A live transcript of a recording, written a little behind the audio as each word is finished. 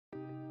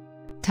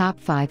Top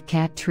 5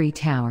 Cat Tree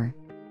Tower.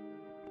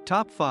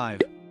 Top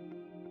 5.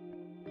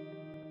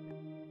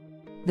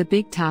 The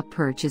big top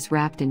perch is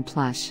wrapped in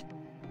plush.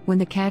 When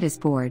the cat is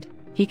bored,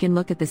 he can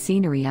look at the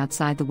scenery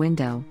outside the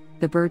window,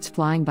 the birds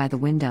flying by the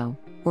window,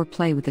 or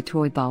play with the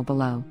toy ball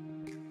below.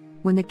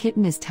 When the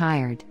kitten is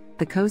tired,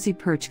 the cozy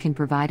perch can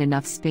provide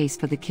enough space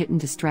for the kitten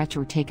to stretch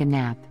or take a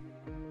nap.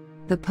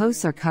 The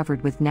posts are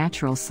covered with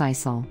natural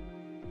sisal.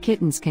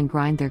 Kittens can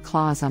grind their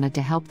claws on it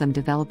to help them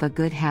develop a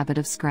good habit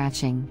of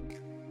scratching.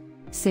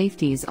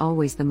 Safety is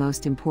always the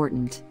most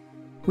important.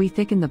 We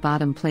thicken the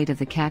bottom plate of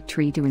the cat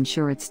tree to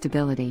ensure its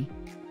stability.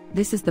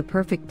 This is the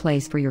perfect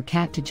place for your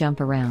cat to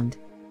jump around.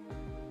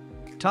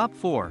 Top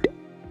 4.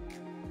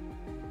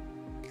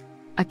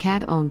 A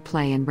cat-owned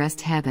play and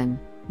rest heaven.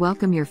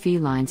 Welcome your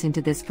felines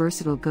into this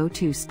versatile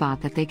go-to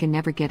spot that they can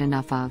never get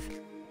enough of.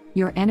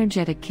 Your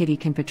energetic kitty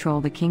can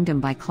patrol the kingdom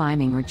by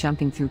climbing or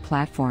jumping through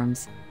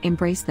platforms,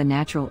 embrace the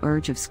natural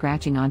urge of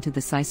scratching onto the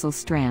sisal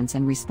strands,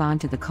 and respond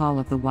to the call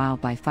of the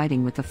wild by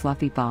fighting with the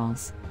fluffy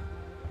balls.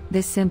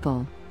 This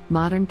simple,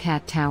 modern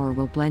cat tower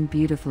will blend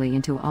beautifully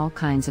into all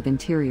kinds of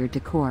interior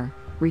decor,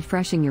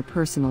 refreshing your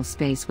personal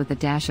space with a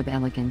dash of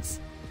elegance.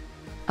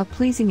 A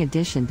pleasing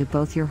addition to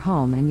both your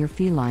home and your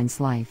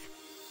feline's life.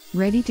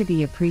 Ready to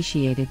be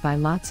appreciated by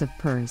lots of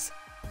purrs.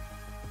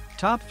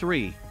 Top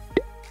 3.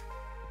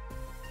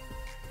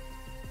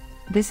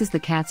 This is the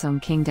cat's own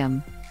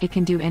kingdom. It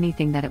can do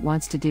anything that it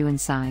wants to do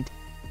inside.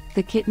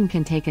 The kitten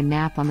can take a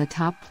nap on the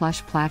top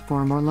plush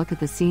platform or look at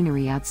the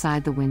scenery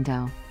outside the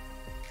window.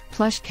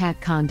 Plush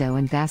cat condo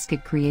and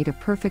basket create a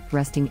perfect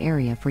resting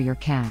area for your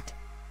cat.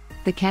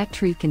 The cat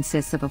tree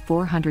consists of a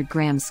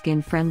 400-gram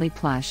skin-friendly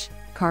plush,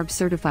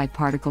 carb-certified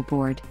particle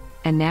board,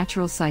 and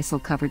natural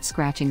sisal-covered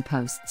scratching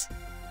posts.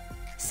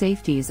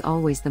 Safety is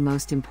always the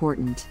most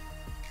important.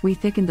 We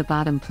thickened the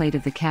bottom plate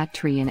of the cat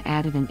tree and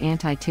added an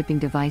anti-tipping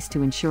device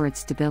to ensure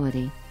its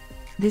stability.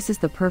 This is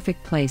the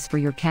perfect place for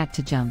your cat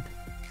to jump.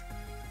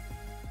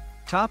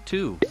 Top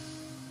 2.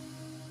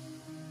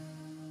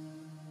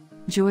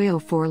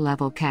 Joyo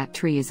 4-level cat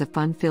tree is a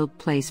fun-filled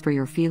place for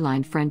your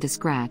feline friend to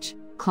scratch,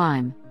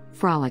 climb,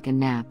 frolic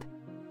and nap.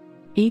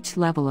 Each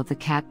level of the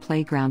cat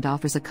playground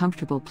offers a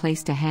comfortable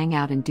place to hang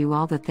out and do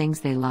all the things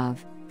they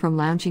love, from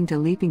lounging to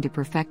leaping to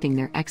perfecting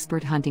their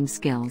expert hunting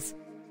skills.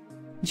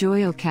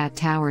 Joyo cat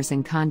towers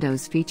and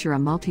condos feature a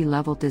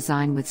multi-level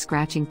design with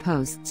scratching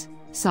posts,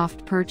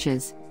 soft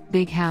perches,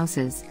 big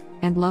houses,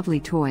 and lovely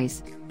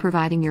toys,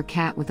 providing your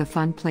cat with a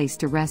fun place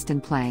to rest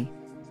and play.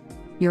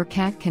 Your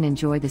cat can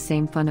enjoy the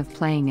same fun of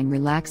playing and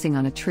relaxing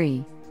on a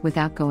tree,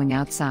 without going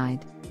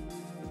outside.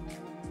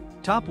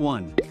 Top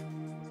 1.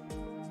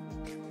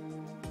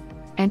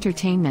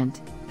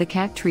 Entertainment. The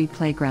cat tree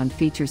playground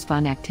features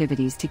fun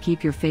activities to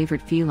keep your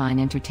favorite feline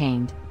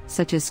entertained,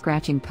 such as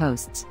scratching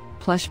posts,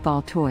 plush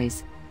ball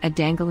toys, a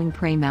dangling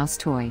prey mouse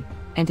toy,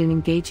 and an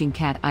engaging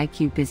cat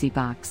IQ busy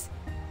box.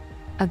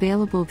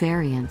 Available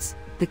variants.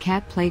 The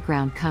cat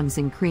playground comes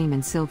in cream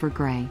and silver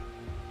gray.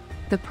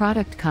 The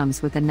product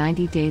comes with a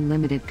 90-day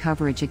limited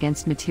coverage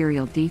against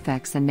material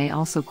defects and may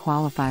also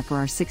qualify for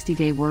our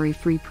 60-day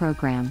worry-free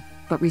program,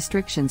 but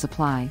restrictions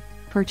apply.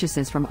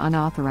 Purchases from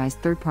unauthorized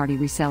third-party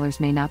resellers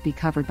may not be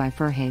covered by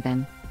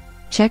Furhaven.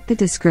 Check the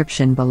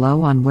description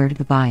below on where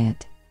to buy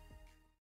it.